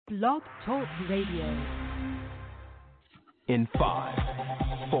Blog Talk Radio. In 5,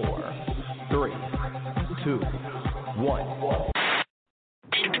 4, 3, 2, 1.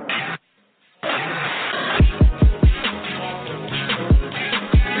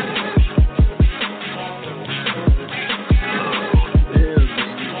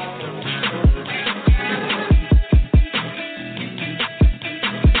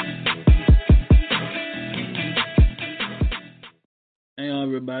 Hey,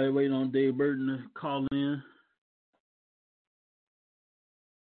 everybody, waiting on Dave Burton to call in.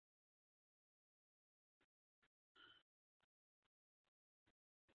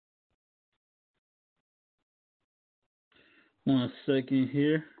 One second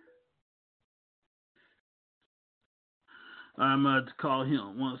here. I'm about to call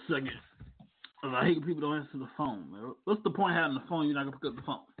him. 1 second. I hate people don't answer the phone, man. What's the point of having the phone? You're not going to pick up the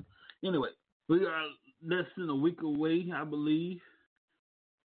phone. Anyway, we are less than a week away, I believe.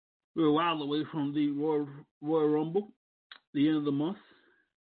 We're a while away from the Royal Rumble, the end of the month.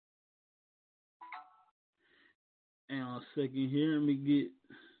 Hang on a second here. Let me get...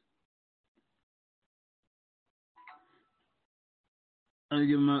 I'll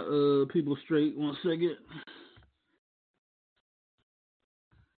get my people straight. 1 second.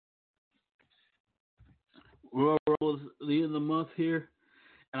 Royal Rumble is the end of the month here.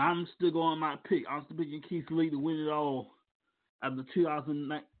 And I'm still going my pick. I'm still picking Keith Lee to win it all after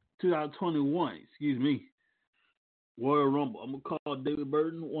 2021, Royal Rumble. I'm going to call David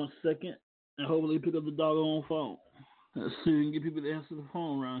Burton 1 second and hopefully pick up the doggone phone. Let's see if we can get people to answer the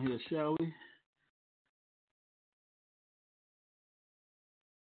phone around here, shall we?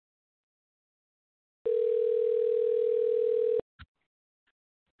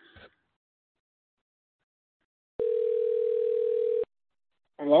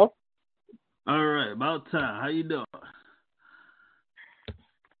 Hello? All right, about time. How you doing?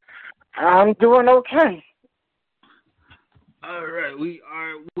 I'm doing okay. All right, we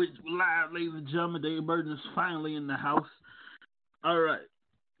are live, ladies and gentlemen. David Burton is finally in the house. All right,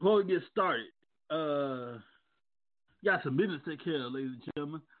 before we get started, got some business to take care of, ladies and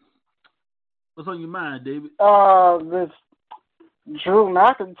gentlemen. What's on your mind, David? This Drew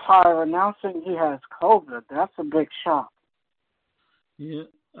McIntyre announcing he has COVID. That's a big shock. Yeah,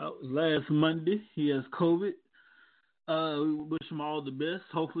 last Monday he has COVID. We wish him all the best.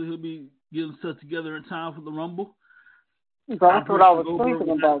 Hopefully he'll be getting himself together in time for the Rumble. That's what I was thinking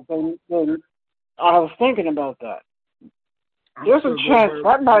about. I was thinking about that. There's a chance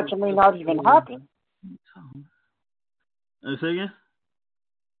that match may not even happen. Say again?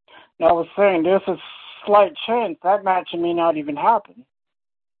 I was saying there's a slight chance that match may not even happen.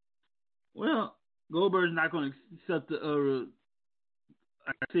 Well, Goldberg's not going to accept the.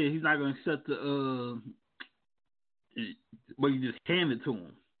 Like I said, he's not going to accept the. What you just handed to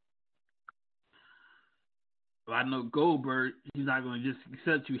him. But I know Goldberg, he's not going to just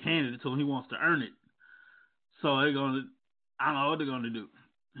accept you handed it to him. He wants to earn it. So they're going to. I don't know what they're going to do.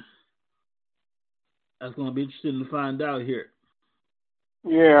 That's going to be interesting to find out here.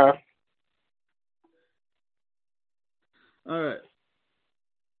 Yeah. All right.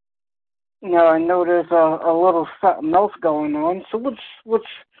 Now I know there's a little something else going on. So what's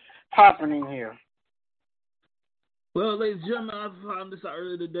happening here? Well, ladies and gentlemen, I found this out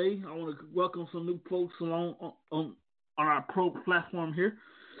earlier today. I want to welcome some new folks along on our pro platform here.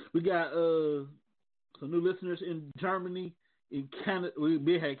 We got some new listeners in Germany, in Canada.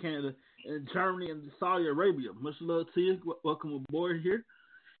 We had Canada, in Germany, and Saudi Arabia. Much love to you. Welcome aboard here.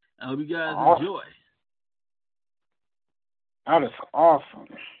 I hope you guys enjoy. That is awesome.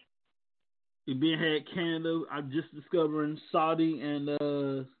 We had Canada. I'm just discovering Saudi and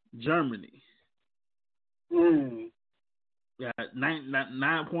Germany. Got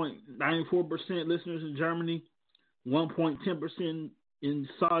 9.94% listeners in Germany, 1.10% in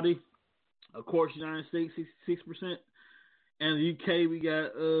Saudi. Of course, United States 66%, and the UK we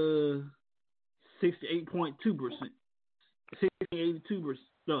got 68.2%,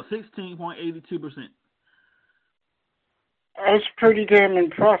 16.82%. That's pretty damn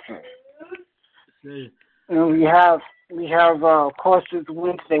impressive. Yeah. And we have of course, it's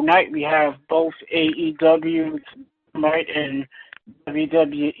Wednesday night. We have both AEW tonight and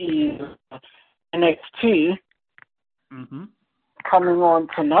WWE NXT coming on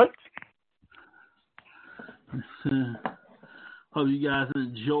tonight. Hope you guys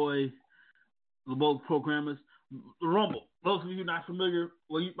enjoy the both programmers. The Rumble. Those of you not familiar,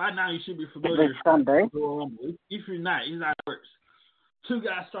 by now you should be familiar with the Rumble. If you're not, here's how it works. Two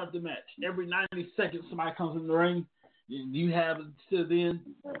guys start the match. Every 90 seconds, somebody comes in the ring. You have until then.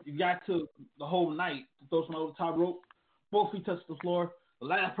 You got to the whole night to throw someone over the top rope. Both feet touch the floor. The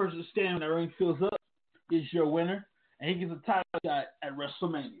last person standing when that ring fills up is your winner, and he gets a title shot at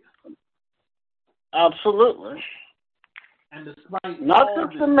WrestleMania. Absolutely. And despite not all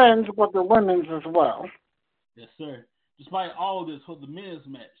just this, the men's, but the women's as well. yes, sir. Despite all this for the men's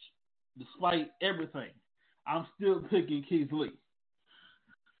match, despite everything, I'm still picking Keith Lee.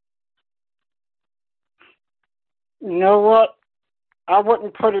 You know what? I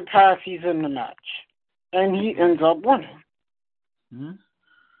wouldn't put it past he's in the match. And he ends up winning. Mm-hmm.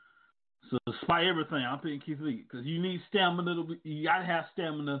 So despite everything, I'm picking Keith Lee because you need stamina. You gotta have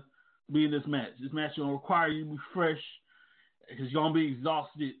stamina to be in this match. This match is gonna require you to be fresh because you're gonna be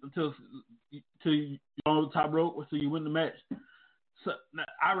exhausted until you're on the top rope or till you win the match. So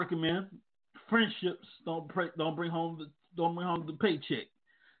I recommend friendships don't bring home the paycheck.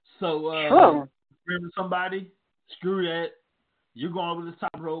 So friend with somebody, screw that. You're going over the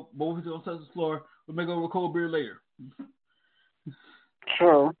top rope. Both of you on the floor. We'll make over a cold beer later.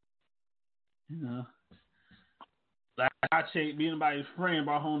 True. You know, like my chick being anybody's friend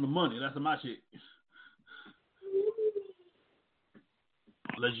brought home the money. That's my chick.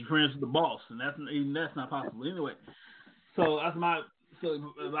 Unless you're friends with the boss, and that's not possible. Anyway, so that's my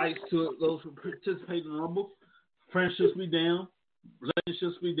advice to those who participate in the Rumble. Friendships be down,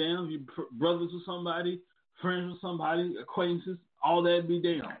 relationships be down. You brothers with somebody, friends with somebody, acquaintances, all that be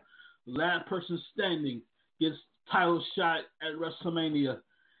down. The last person standing gets title shot at WrestleMania,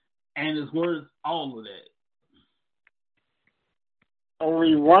 and it's worth all of that.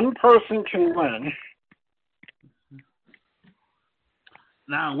 Only one person can win.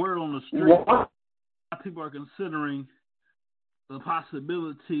 Now, word on the street, a lot of people are considering the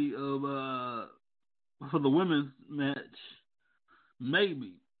possibility of for the women's match,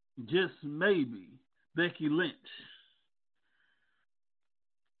 maybe, just maybe, Becky Lynch.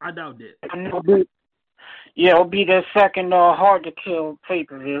 I doubt that. It'll be the second Hard to Kill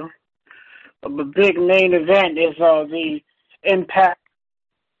pay-per-view. The big main event is the Impact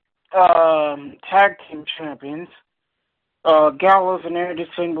Tag Team Champions. Gallows and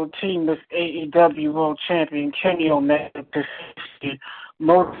Anderson will team with AEW World Champion Kenny Omega to face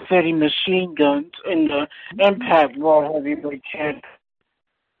Motor City Machine Guns in the Impact World Heavyweight Championship.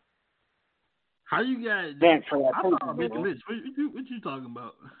 How you guys? I thought Becky Lynch. What you talking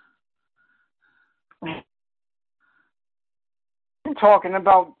about? I'm talking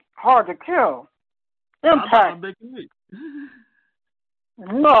about Hard to Kill. Impact. Becky Lynch.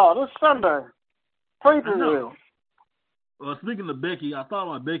 No, this Sunday. Pay-per-view. Well, speaking of Becky, I thought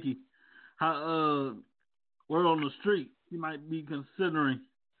about Becky. How word on the street, she might be considering.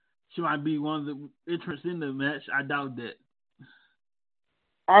 She might be one of the entrants in the match. I doubt that.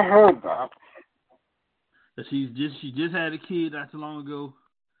 I heard that. She just had a kid not too long ago.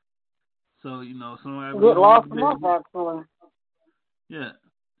 So, you know, somebody last month, actually. Yeah.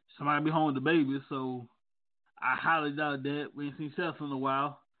 Somebody be home with the baby, so I highly doubt that. We ain't seen Seth in a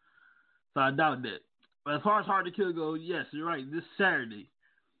while. So I doubt that. But as far as Hard to Kill goes, yes, you're right. This Saturday.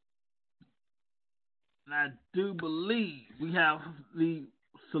 And I do believe we have the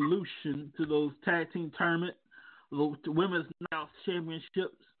solution to those tag team tournament, those women's North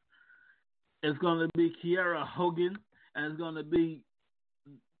championships. It's going to be Kiera Hogan, and it's going to be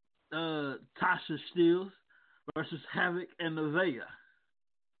Tasha Steelz versus Havoc and Nevaeh.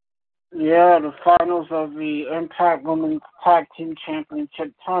 Yeah, the finals of the Impact Women's Tag Team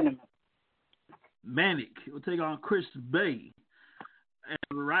Championship Tournament. Manic will take on Chris Bay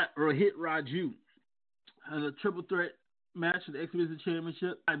and Rohit Raju. And a triple threat match for the X Division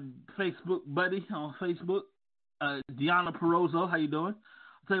Championship. My Facebook buddy on Facebook, Deanna Perozzo, how you doing?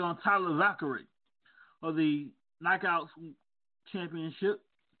 I'll take on Tyler Valkyrie for the Knockouts Championship.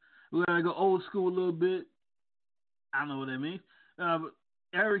 We're going to go old school a little bit. I don't know what that means.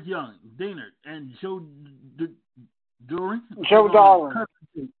 Eric Young, Deanert, and Joe Doring. Joe Doring.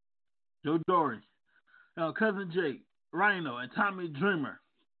 Joe Doring. Cousin Jake, Rhino, and Tommy Dreamer.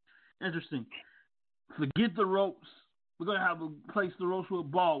 Interesting. Forget the ropes. We're going to have to place the ropes with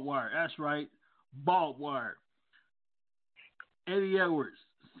barbed wire. That's right. Barbed wire. Eddie Edwards,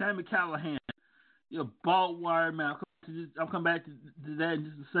 Sammy Callahan. Barbed wire man. I'll come back to that in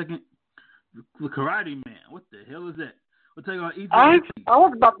just a second. The Karate Man. What the hell is that? We'll take on Ethan. I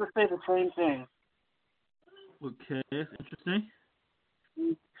was about to say the same thing. Okay, that's interesting.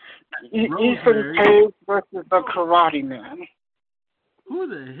 Ethan Page versus the Karate Man. Who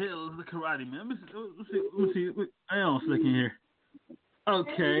the hell is the Karate Man? Let me see. Hang on a second here.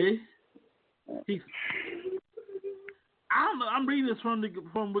 Okay. I don't know. I'm reading this from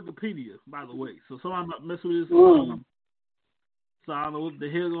Wikipedia, by the way. So somebody might mess with this. So I don't know what the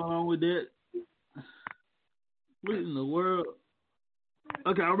hell going on with that. What in the world?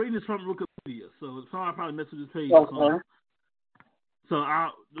 Okay, I'm reading this from Wikipedia, so somebody probably messed with this page. Okay. So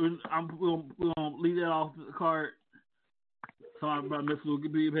we're gonna leave that off the card. Somebody probably messed with the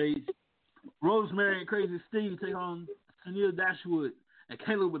Wikipedia page. Rosemary and Crazy Steve take on Sunil Dashwood and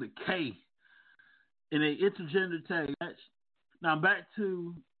Caleb with a K in a intergender tag match. Now back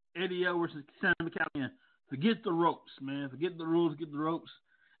to Eddie Edwards and Sam McCallum. Forget the ropes, man. Forget the rules. Get the ropes.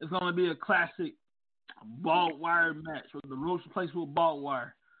 It's gonna be a classic barbed wire match with the ropes replaced with barbed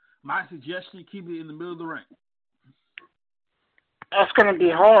wire. My suggestion: keep it in the middle of the ring. That's going to be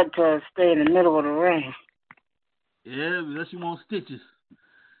hard to stay in the middle of the ring. Yeah, unless you want stitches.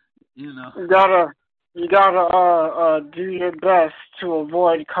 You know. You gotta do your best to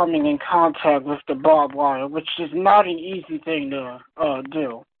avoid coming in contact with the barbed wire, which is not an easy thing to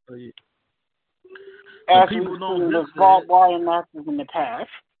do. Oh, yeah. As we've seen with barbed wire matches in the past.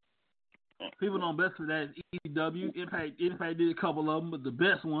 People know best for that is ECW. Impact did a couple of them, but the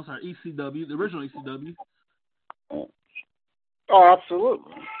best ones are ECW, the original ECW. Oh,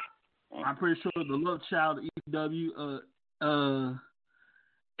 absolutely. I'm pretty sure the love child of ECW,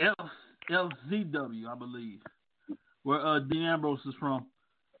 LZW, I believe, where Dean Ambrose is from.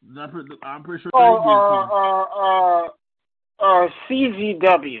 I'm pretty sure.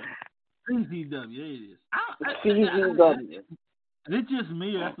 CZW. CZW, there it is. CZW. Is it just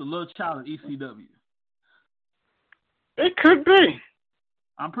me, or that's the love child of ECW? It could be.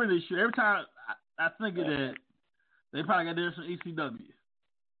 I'm pretty sure. Every time I think of that, they probably got theirs from ECW.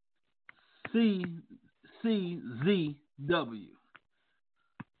 CZW.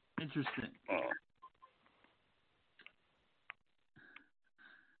 Interesting.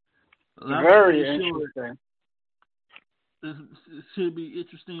 Very interesting. This should be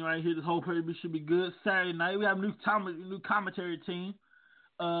interesting right here. This whole pay-per-view should be good. Saturday night, we have a new commentary team.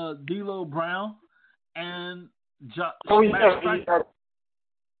 D'Lo Brown and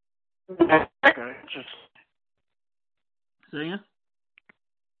Say again?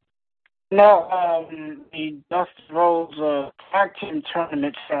 No, the Dusty Rhodes tag team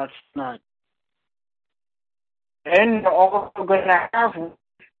tournament starts tonight. And we're also going to have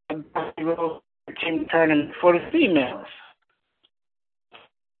a Dusty Rhodes team tournament for the females.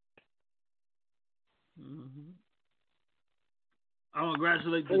 Mm-hmm. I want to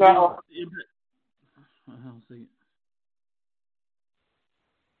congratulate the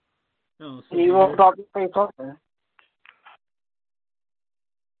You won't stop to say something.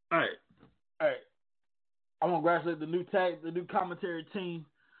 All right. I want to congratulate the new commentary team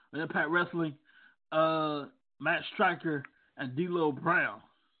of Impact Wrestling, Matt Striker and D'Lo Brown.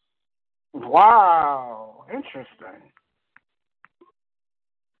 Wow, interesting.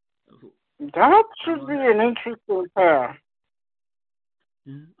 That should be an interesting pair.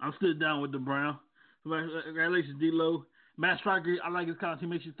 Yeah, I'm still down with the Brown. Congratulations, D'Lo. Matt Striker, I like his content. He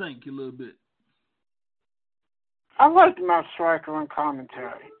makes you think a little bit. I like Matt Striker on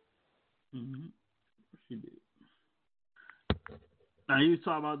commentary. Mm-hmm. He did. Now, you was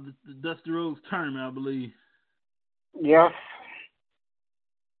talking about the Dusty Rhodes tournament, I believe. Yes.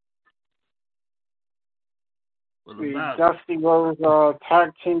 The Dusty Rhodes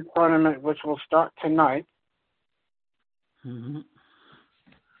tag team tournament, which will start tonight. Mm-hmm.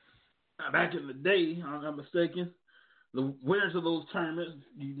 Now, back in the day, if I'm not mistaken, the winners of those tournaments,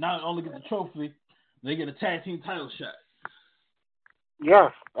 you not only get the trophy, they get a tag team title shot.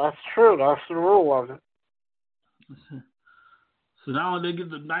 Yes, that's true. That's the rule of it. So not only they get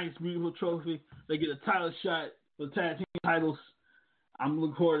the nice, beautiful trophy, they get a title shot for the tag team titles. I'm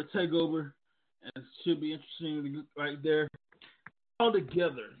looking forward to TakeOver, and it should be interesting right there. All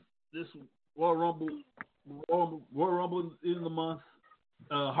together, this Royal Rumble in the month,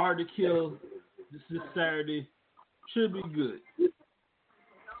 Hard to Kill this Saturday, should be good.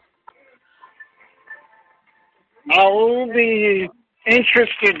 I will be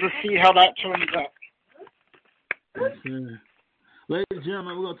interested to see how that turns out. Yes, sir. Ladies and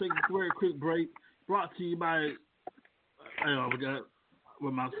gentlemen, we're going to take a very quick break. Brought to you by, I forgot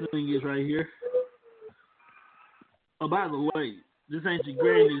what my thing is right here. Oh, by the way, this ain't your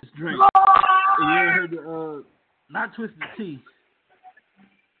granny's drink. You ever heard the, not Twisted Tea.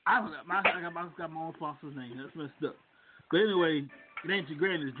 I got my own sponsor's name. That's messed up. But anyway, it ain't your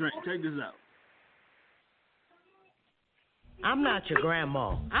granny's drink. Check this out. I'm not your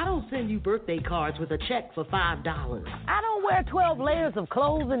grandma. I don't send you birthday cards with a check for $5. I don't wear 12 layers of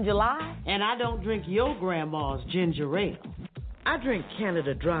clothes in July. And I don't drink your grandma's ginger ale. I drink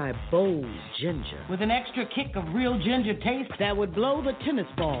Canada Dry Bold Ginger with an extra kick of real ginger taste that would blow the tennis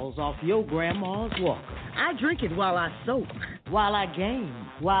balls off your grandma's walker. I drink it while I soak, while I game,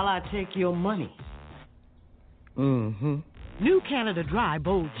 while I take your money. New Canada Dry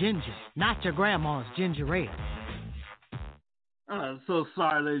Bold Ginger, not your grandma's ginger ale. So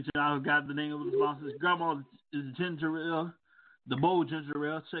sorry, ladies and gentlemen, I got the name of the sponsors. Grandma is ginger ale, the bold ginger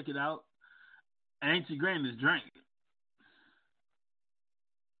ale. Check it out. And Auntie Granny's drink.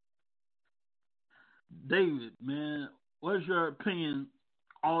 David, man, what's your opinion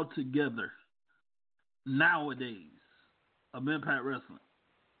altogether nowadays of Impact Wrestling?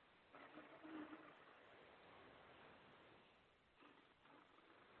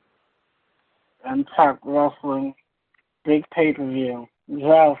 Impact Wrestling, big pay-per-view. We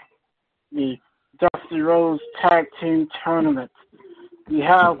have the Dusty Rhodes Tag Team Tournament. We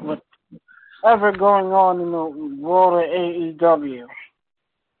have whatever going on in the world of AEW.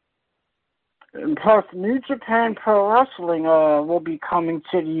 And plus, New Japan Pro Wrestling will be coming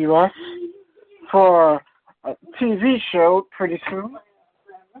to the U.S. for a TV show pretty soon.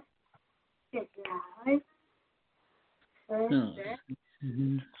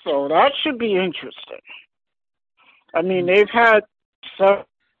 Mm-hmm. So that should be interesting. I mean, they've had some.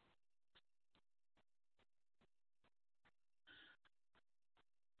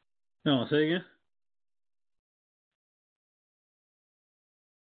 No, say again.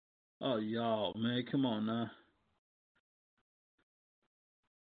 Oh, y'all, man, come on now.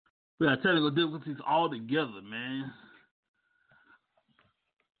 We got technical difficulties all together, man.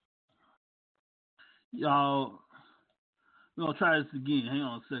 Y'all, we're going to try this again. Hang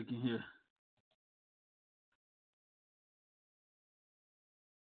on a second here.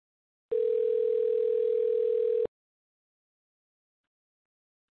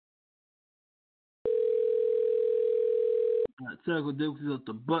 Got technical difficulties up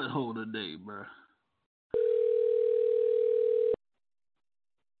the butthole today, bro.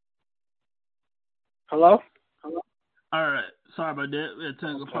 Hello? All right. Sorry about that. We had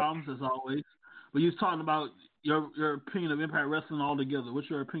technical problems, as always. But you was talking about your opinion of Impact Wrestling altogether. What's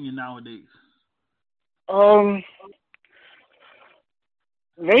your opinion nowadays?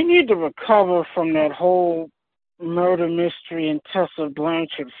 They need to recover from that whole murder mystery and Tessa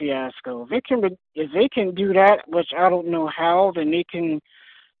Blanchard fiasco. If they can do that, which I don't know how, then they can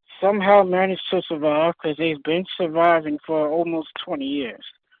somehow manage to survive, because they've been surviving for almost 20 years.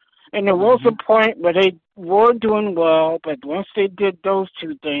 And there was a point where they were doing well, but once they did those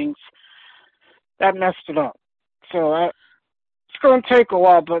two things, that messed it up. So it's going to take a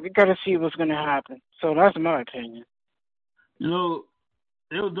while, but we got to see what's going to happen. So that's my opinion. You know,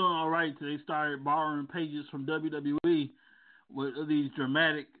 they were doing all right till they started borrowing pages from WWE with these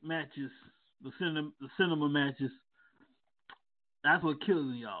dramatic matches, the cinema matches. That's what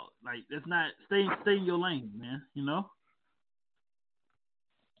kills y'all. Like, that's not stay in your lane, man. You know.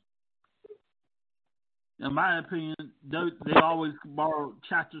 In my opinion, they always borrow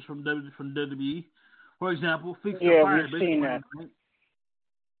chapters from WWE. For example, Feast of Fire. We've seen that.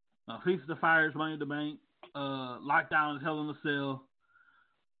 Feast of Fire is Money in the Bank. Lockdown is Hell in a Cell.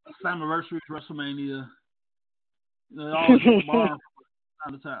 Slammiversary is WrestleMania. They always borrow from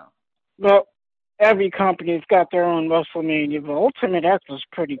time to time. Well, every company's got their own WrestleMania, but Ultimate X was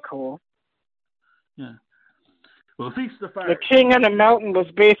pretty cool. Yeah. Well, Feast of Fire. The King of the Mountain was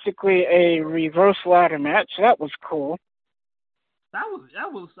basically a reverse ladder match. That was cool. That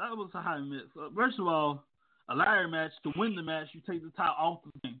was a high miss. First of all, a ladder match, to win the match, you take the top off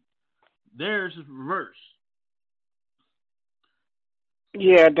the thing. Theirs is reverse.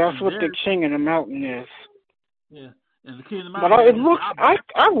 Yeah, that's what the King of the Mountain is. Yeah, and the King of the Mountain. But it looks.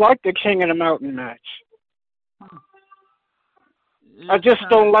 I like the King of the Mountain match. I just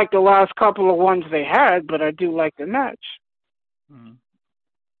don't like the last couple of ones they had, but I do like the match.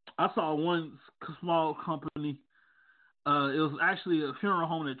 I saw one small company. It was actually a funeral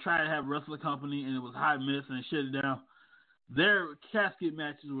home that tried to have a wrestling company, and it was a high miss, and they shut it down. Their casket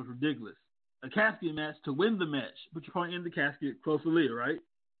matches was ridiculous. A casket match to win the match. Put your point in the casket, close to Leah, right?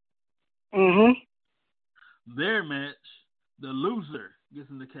 Mm-hmm. Their match, the loser gets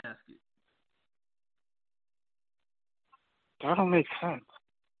in the casket. That don't make sense.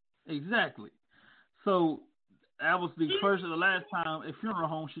 Exactly. So that was the first and the last time a funeral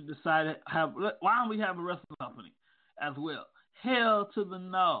home should decide to why don't we have a wrestling company as well? Hell to the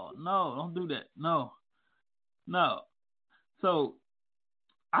no. No, don't do that. No. So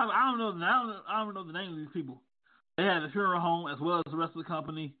I don't know the name of these people. They had a funeral home as well as a wrestling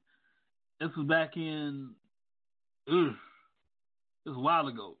company. This was back in it was a while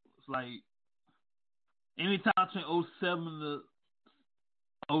ago. It's like anytime between 07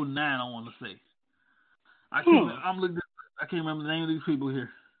 to 09, I want to say. I can't remember the name of these people here.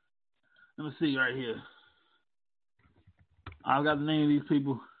 Let me see right here. I've got the name of these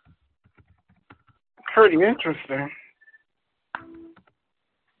people. Pretty interesting.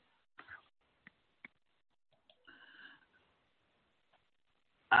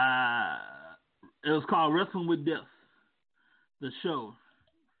 was called Wrestling with Death, the show.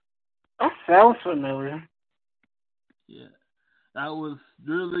 That sounds familiar. Yeah. That was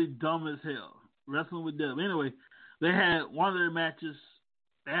really dumb as hell. Wrestling with Death. Anyway, they had one of their matches.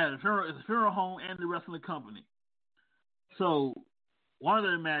 They had a funeral home and the wrestling company. So, one of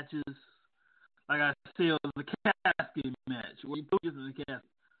their matches, like I said, was the casket match, where you put it in the casket.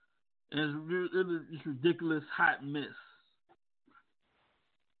 And it's really this ridiculous hot mess.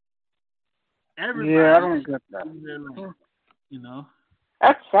 Everybody, yeah, I don't get that. Lane, you know?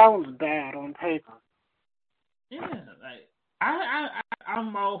 That sounds bad on paper. Yeah, like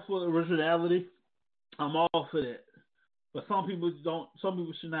I'm all for originality. I'm all for that. But some people don't. Some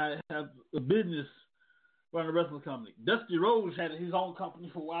people should not have a business running a wrestling company. Dusty Rhodes had his own company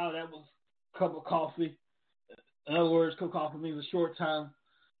for a while. That was Cup of Coffee. In other words, Cup of Coffee means a short time.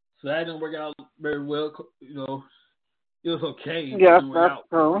 So that didn't work out very well. You know, it was okay. Yes, that's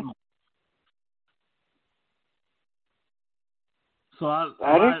true. So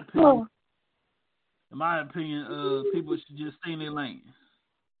in my opinion, people should just stay in their lane.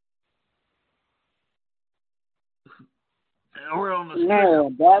 Or on the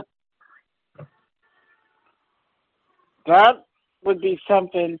no, that would be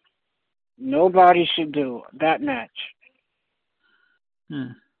something nobody should do. That match. Yeah.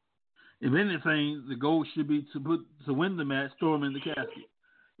 If anything, the goal should be to win the match, throw him in the casket.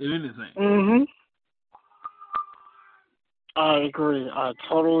 If anything. Mhm. I agree. I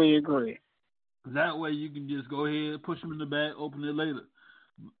totally agree. That way you can just go ahead, push him in the back, open it later.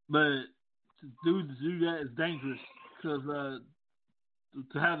 But to do that is dangerous because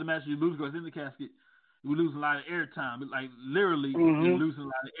to have the match you lose goes in the casket, you lose a lot of air time. Like literally, you're losing a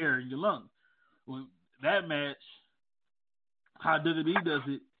lot of air in your lungs. Well, that match, how WWE does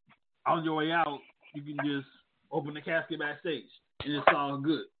it, on your way out, you can just open the casket backstage, and it's all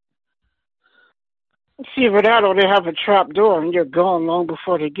good. See, with that, or they have a trap door, and you're gone long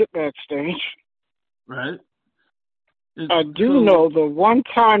before they get backstage. Right. I do know the one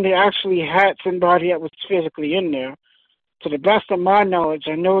time they actually had somebody that was physically in there. To the best of my knowledge,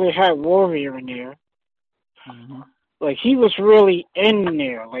 I know they had Warrior in there. Mm-hmm. Like, he was really in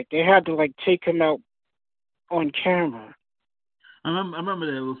there. Like, they had to, like, take him out on camera. I remember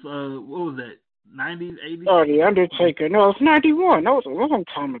that. It was, what was that, 90s, 80s? Oh, The Undertaker. No, it was 91. That was a long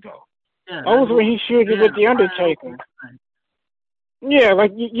time ago. Yeah, that was when he feuded with The Undertaker. Yeah,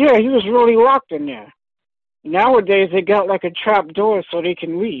 he was really locked in there. Nowadays, they got, like, a trap door so they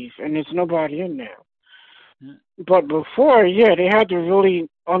can leave, and there's nobody in there. Yeah. But before, they had to really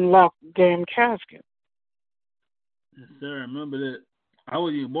unlock the damn casket. Yes, sir. I remember that. I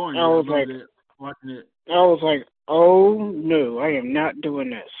wasn't even born yet. I was like, watching it. I was like, oh, no, I am not doing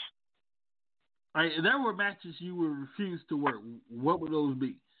this. If there were matches you would refuse to work, what would those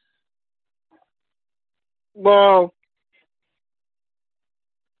be? Well,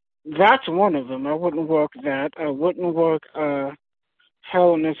 that's one of them. I wouldn't work that. I wouldn't work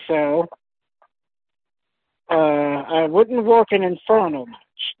Hell in a Cell. I wouldn't work an Inferno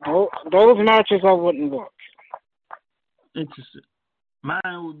match. Those matches I wouldn't work. Interesting.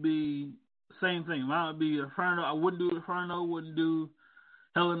 Mine would be same thing. Mine would be Inferno. I wouldn't do Inferno. Wouldn't do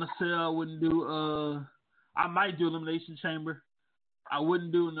Hell in a Cell. Wouldn't do. I might do Elimination Chamber. I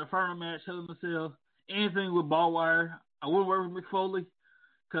wouldn't do an Inferno match. Hell in a Cell. Anything with ball wire. I wouldn't work with Mick Foley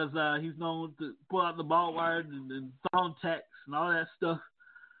because he's known to pull out the ball wire and thong tacks and all that stuff.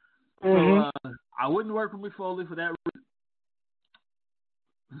 Mm-hmm. So I wouldn't work with Mick Foley for that reason.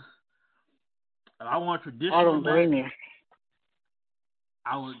 I want traditional. I don't blame you.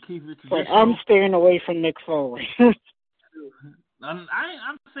 I would keep it traditional. But I'm staying away from Mick Foley. I'm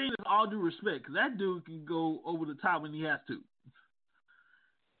saying this all due respect, because that dude can go over the top when he has to.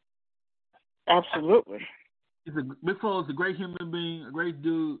 Absolutely. Mick Foley's a great human being, a great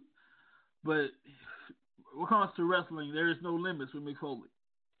dude, but when it comes to wrestling, there is no limits with Mick Foley.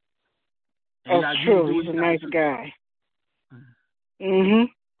 That's true. He's a nice guy. Mm-hmm.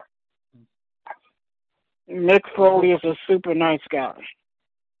 Mick Foley is a super nice guy.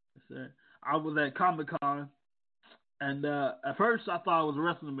 I was at Comic-Con, and at first I thought it was a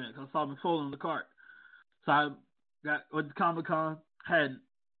wrestling event because I saw Mick Foley on the cart. So I went to Comic-Con, I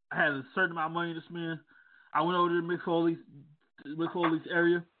had a certain amount of money to spend. I went over to Mick Foley's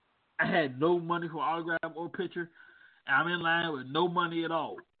area. I had no money for autograph or picture. And I'm in line with no money at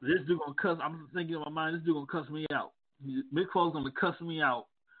all. This dude gonna cuss. I'm thinking in my mind, this dude gonna cuss me out. Mick Foley's gonna cuss me out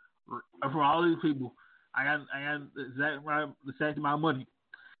for all these people. I got the exact amount of money.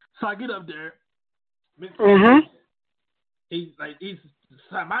 So I get up there. Mick Foley, he's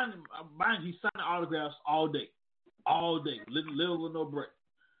signing autographs all day, little with no break.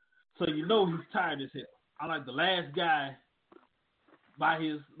 So you know he's tired as hell. I'm like the last guy by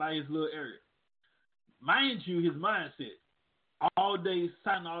his little area. Mind you, his mindset. All day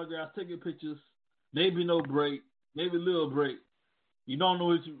signing autographs, taking pictures, maybe no break, maybe a little break. You don't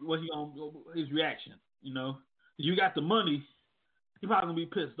know his reaction, you know. You got the money, he probably gonna be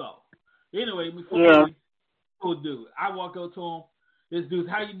pissed off. Anyway, cool dude. I walk up to him. This dude's,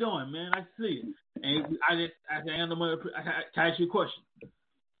 how you doing, man? I see you. And I ask you a question.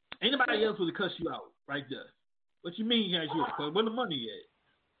 Anybody else would have cussed you out right there. What you mean you ask you a question? Where the money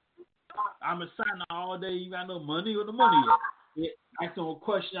at? I'm a signing all day. You got no money? Where the money at? I asked him a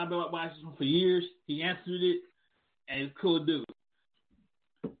question I've been asking him for years. He answered it, and it's a cool dude.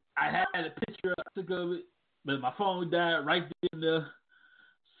 I had a picture I took of it, but my phone died right there,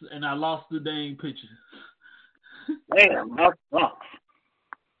 and I lost the dang picture. Damn, that sucks.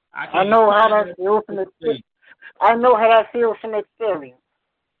 I know how that feels from experience. I know how that feels from experience.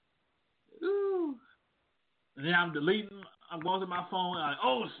 Ooh. And then I'm deleting. I'm going to my phone. I'm like,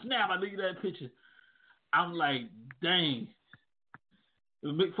 oh snap! I deleted that picture. I'm like, dang.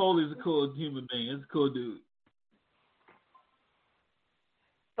 Mick Foley's a cool human being. It's a cool dude.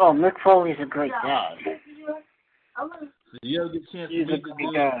 Oh, Mick Foley's a great guy. So you ever get a chance to meet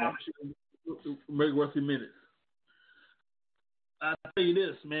the dude, make worth your minutes. I'll tell you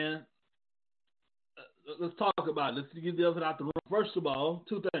this, man. Let's talk about it. Let's get the other out the room. First of all,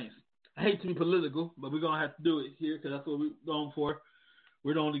 two things. I hate to be political, but we're going to have to do it here because that's what we're going for.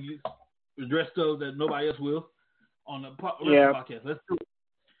 We're going to address those that nobody else will on the podcast. Let's do it.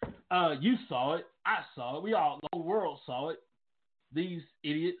 You saw it. I saw it. The whole world saw it. These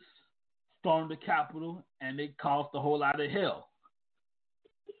idiots stormed the Capitol and they caused a whole lot of hell.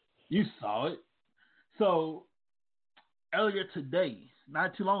 You saw it. So earlier today,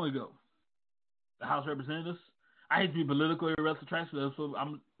 not too long ago, the House of Representatives, I hate to be political or else transfer, so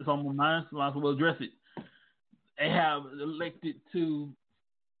it's on my mind, so I might as well address it. They have elected to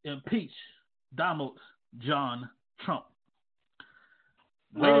impeach Donald John Trump.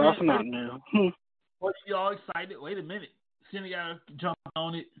 Well, that's not new. What are y'all excited? Wait a minute. Senate got to jump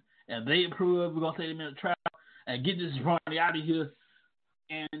on it, and they approve. We're going to take them in a trial and get this party out of here.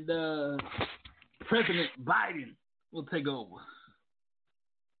 And President Biden will take over.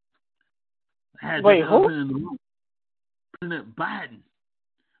 Wait, who? President Biden.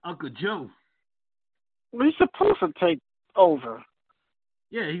 Uncle Joe. Well, he's supposed to take over.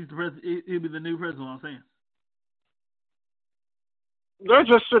 Yeah, he's the president. He'll be the new president, I'm saying. They're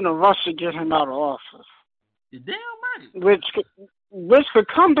just in a rush to get him out of office. You're damn right. Which could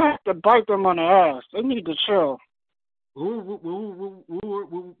come back to bite them on the ass. They need to chill. We'll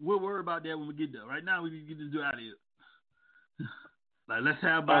worry about that when we get there. Right now, we need to get this dude out of here. Like, let's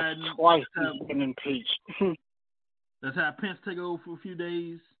have Biden. That's twice he's been impeached. Let's have Pence take over for a few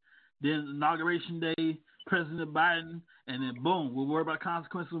days. Then Inauguration Day, President Biden, and then boom, we'll worry about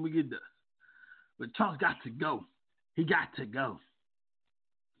consequences when we get there. But Trump's got to go. He got to go.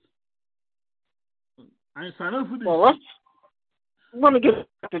 I ain't signed up for this. Well, I want to get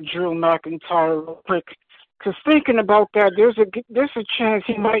back to Drew McIntyre real quick. Because thinking about that, there's a chance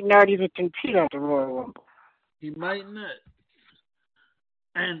he might not even compete at the Royal Rumble. He might not.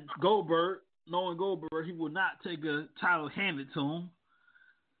 And Goldberg, knowing Goldberg, he will not take a title handed to him.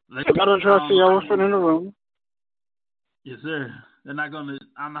 They got to address the elephant in the room. Yes, sir. They're not going to.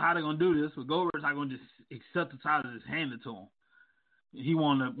 I don't know how they're going to do this, but Goldberg's not going to just accept the title that's handed to him. He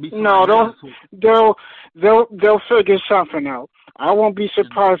want to be. No, they'll figure something out. I won't be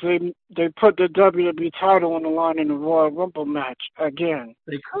surprised they put the WWE title on the line in the Royal Rumble match again.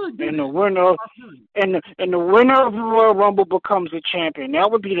 They could. And the winner of the Royal Rumble becomes the champion. That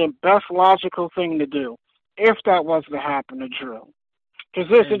would be the best logical thing to do if that was to happen to Drew. Because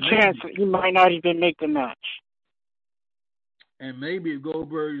there's a chance that he might not even make the match. And maybe if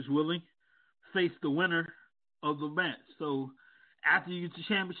Goldberg is willing, face the winner of the match. So after you get the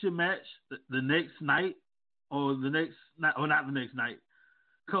championship match, the next night, or the next night, or not the next night,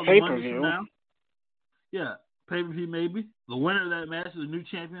 couple months from now, yeah, pay-per-view maybe. The winner of that match, the new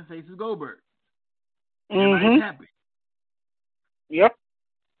champion, faces Goldberg. Everybody's happy. Yep.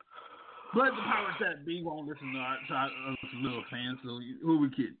 But the powers that be won't listen to our little fans, so who we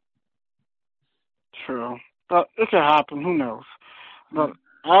kidding? True. But it could happen. Who knows? But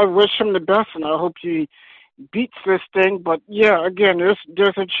I wish him the best, and I hope he beats this thing. But, yeah, again,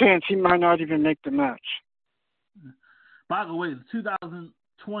 there's a chance he might not even make the match. By the way, the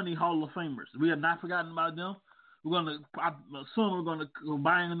 2020 Hall of Famers, we have not forgotten about them. Soon we're going to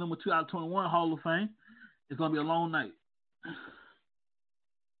combine them with 2021 Hall of Fame. It's going to be a long night.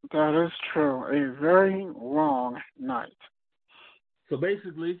 That is true. A very long night. So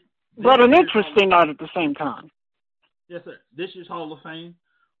basically, But an interesting night at the same time. Yes, sir. This year's Hall of Fame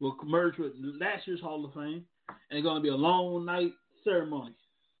will merge with last year's Hall of Fame, and it's going to be a long night ceremony.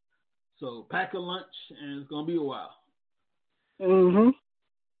 So pack a lunch, and it's going to be a while. Mm-hmm.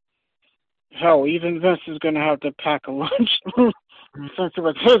 Hell, even Vince is going to have to pack a lunch since it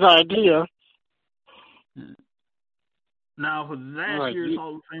was his idea. Now, for last year's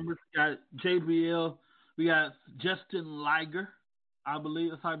Hall of Famers, we got JBL, we got Justin Liger, I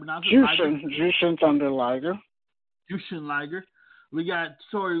believe that's how you pronounce it. Jushin Thunder Liger. Jushin Liger. We got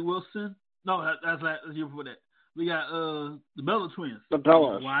Tori Wilson. No, that's the year before that. We got the Bella Twins. The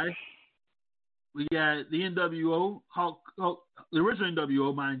Bellas. Why? We got the NWO, the original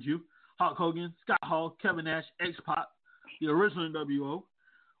NWO, mind you. Hulk Hogan, Scott Hall, Kevin Nash, X-Pac, the original NWO.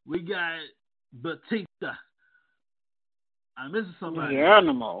 We got Batista. I'm missing somebody. The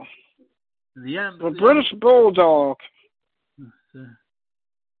Animal. The British Bulldog.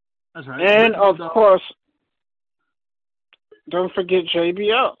 That's right. And, of course, don't forget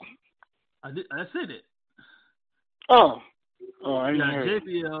JBL. I said it. Oh, I didn't hear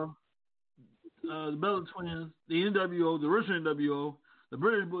JBL, the Bella Twins, the NWO, the original NWO, the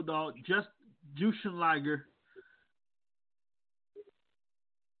British Bulldog, Jushin Liger,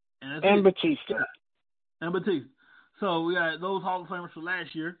 and Batista. And Batista. So we got those Hall of Famers for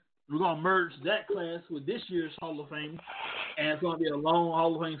last year. We're going to merge that class with this year's Hall of Fame, and it's going to be a long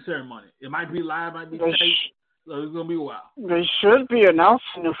Hall of Fame ceremony. It might be live, might be taped, so it's going to be a while. They should be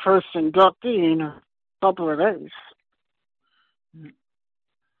announcing the first inductee in a couple of days.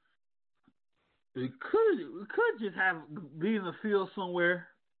 We could just be in the field somewhere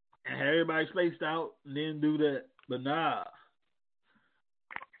and have everybody spaced out and then do that, but nah.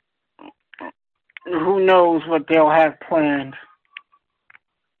 Who knows what they'll have planned?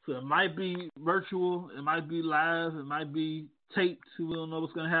 So it might be virtual, it might be live, it might be taped. We don't know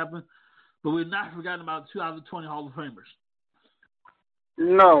what's going to happen. But we're not forgetting about 2020 Hall of Famers.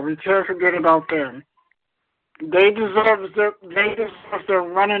 No, we can't forget about them. They deserve their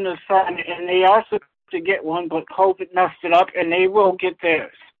run in the sun, and they also to get one, but COVID messed it up, and they will get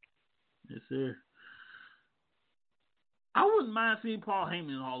theirs. Yes, sir. I wouldn't mind seeing Paul Heyman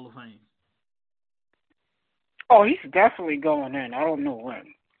in the Hall of Fame. Oh, he's definitely going in. I don't know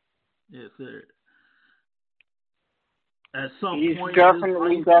when. Yes, sir. At some point,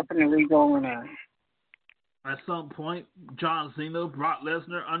 definitely going in. At some point, John Cena, Brock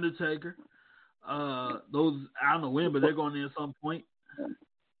Lesnar, Undertaker, those I don't know when, but they're going in at some point.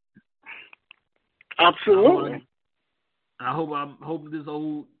 Absolutely. I hope I'll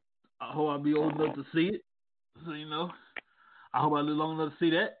be old enough to see it. So I hope I live long enough to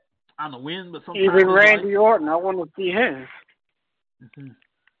see that. I don't know when, but sometimes even Randy Orton, I want to see his. Mm-hmm.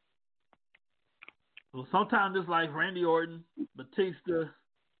 Well, sometimes it's like Randy Orton, Batista,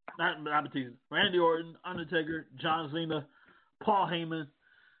 not Batista, Randy Orton, Undertaker, John Cena, Paul Heyman.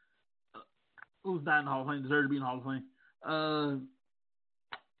 Who's not in the Hall of Fame? Deserves to be in the Hall of Fame.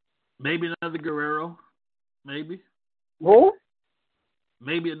 Maybe another Guerrero. Maybe. Who?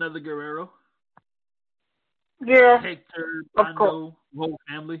 Maybe another Guerrero. Yeah. Hector, Rondo, whole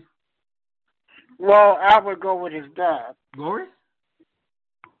family. Well, I would go with his dad. Gory?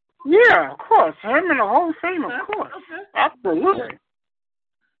 Yeah, of course. Him in the Hall of Fame, of course. Okay. Absolutely.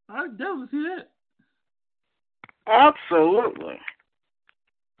 I could definitely see that. Absolutely.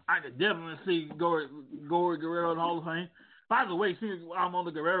 I could definitely see Gory Guerrero in the Hall of Fame. By the way, since I'm on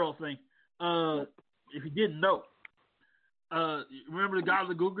the Guerrero thing, if you didn't know, remember the God of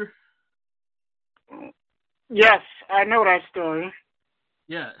the Googer? Yes, I know that story.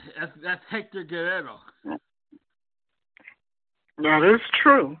 Yeah, that's Hector Guerrero. That is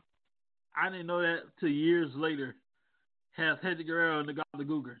true. I didn't know that till years later. Has Hector Guerrero and the God of the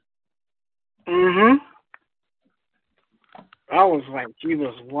Googer. Mm-hmm. I was like, he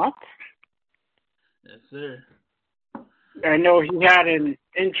was what? Yes, sir. I know he had an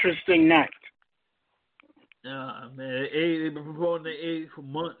interesting night. Yeah, man. They've been promoting the egg for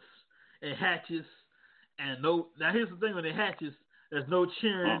months. It hatches. And now here's the thing: when it hatches, there's no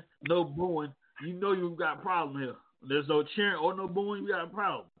cheering, no booing. You know you've got a problem here. When there's no cheering or no booing, you got a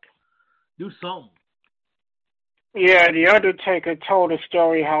problem. Do something. Yeah, the Undertaker told a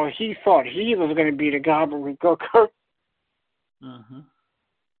story how he thought he was going to be the gobbledygooker. Uh-huh.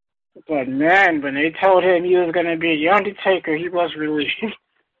 But man, when they told him he was going to be the Undertaker, he was relieved.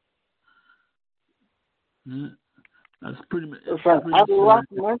 Yeah. That's pretty much. It's like, I'd love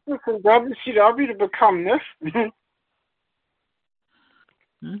Memphis and WCW to become this.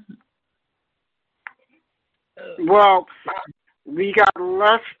 Mm-hmm. Well, we got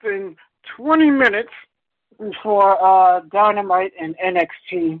less than 20 minutes before Dynamite and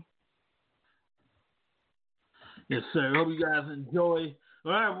NXT Yes, sir. Hope you guys enjoy.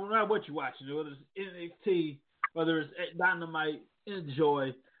 No matter what you're watching, whether it's NXT, whether it's Dynamite,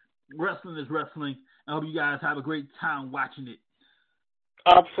 enjoy. Wrestling is wrestling. I hope you guys have a great time watching it.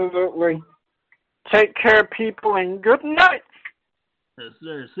 Absolutely. Take care, people, and good night. Yes,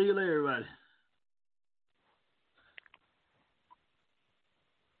 sir. See you later, everybody.